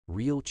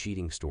real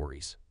cheating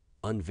stories.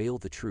 Unveil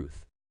the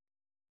truth.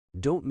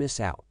 Don't miss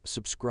out.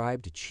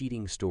 Subscribe to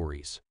Cheating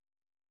Stories.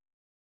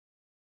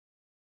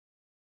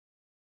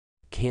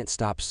 Can't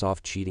stop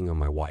soft cheating on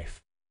my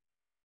wife.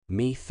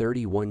 Me,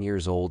 31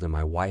 years old, and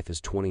my wife is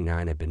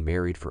 29, have been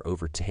married for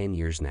over 10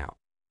 years now.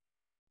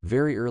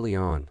 Very early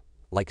on,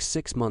 like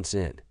 6 months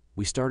in,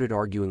 we started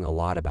arguing a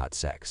lot about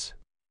sex.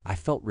 I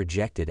felt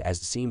rejected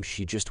as it seemed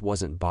she just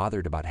wasn't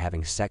bothered about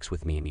having sex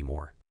with me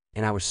anymore,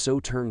 and I was so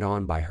turned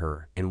on by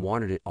her and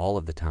wanted it all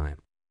of the time.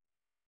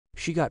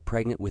 She got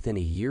pregnant within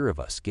a year of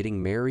us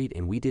getting married,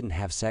 and we didn't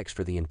have sex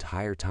for the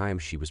entire time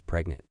she was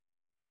pregnant.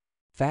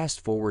 Fast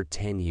forward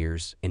 10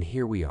 years, and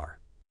here we are.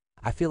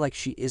 I feel like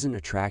she isn't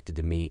attracted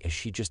to me as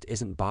she just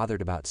isn't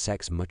bothered about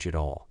sex much at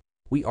all.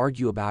 We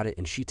argue about it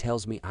and she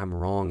tells me I'm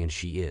wrong and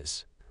she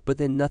is. But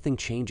then nothing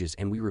changes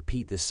and we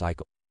repeat this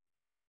cycle.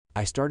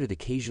 I started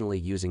occasionally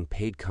using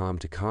paid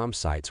com-to-com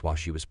sites while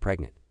she was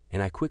pregnant,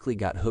 and I quickly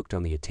got hooked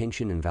on the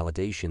attention and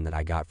validation that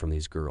I got from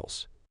these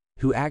girls,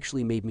 who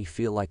actually made me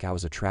feel like I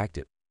was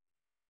attractive.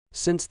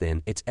 Since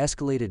then, it's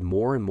escalated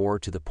more and more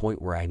to the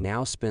point where I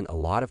now spend a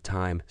lot of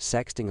time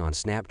sexting on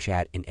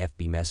Snapchat and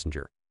FB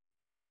Messenger.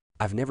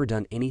 I've never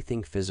done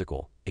anything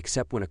physical,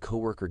 except when a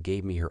coworker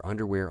gave me her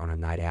underwear on a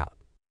night out.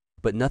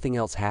 But nothing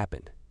else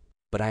happened.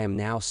 But I am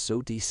now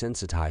so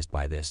desensitized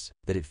by this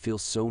that it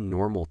feels so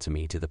normal to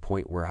me, to the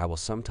point where I will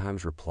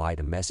sometimes reply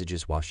to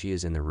messages while she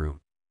is in the room.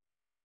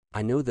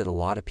 I know that a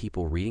lot of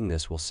people reading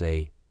this will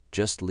say,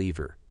 just leave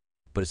her,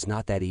 but it's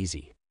not that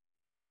easy.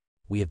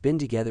 We have been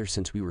together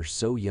since we were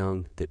so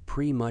young that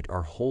pretty much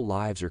our whole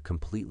lives are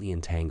completely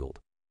entangled.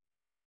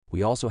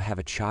 We also have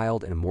a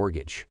child and a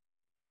mortgage.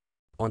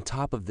 On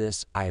top of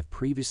this, I have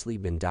previously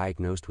been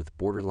diagnosed with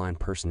borderline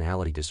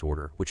personality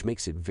disorder, which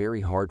makes it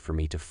very hard for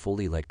me to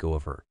fully let go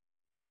of her.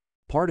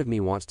 Part of me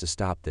wants to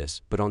stop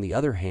this, but on the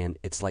other hand,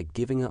 it's like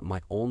giving up my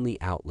only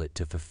outlet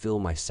to fulfill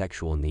my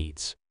sexual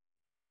needs.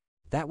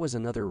 That was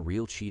another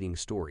real cheating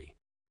story.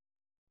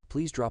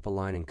 Please drop a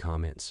line in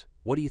comments.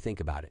 What do you think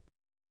about it?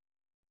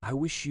 I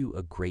wish you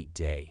a great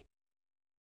day.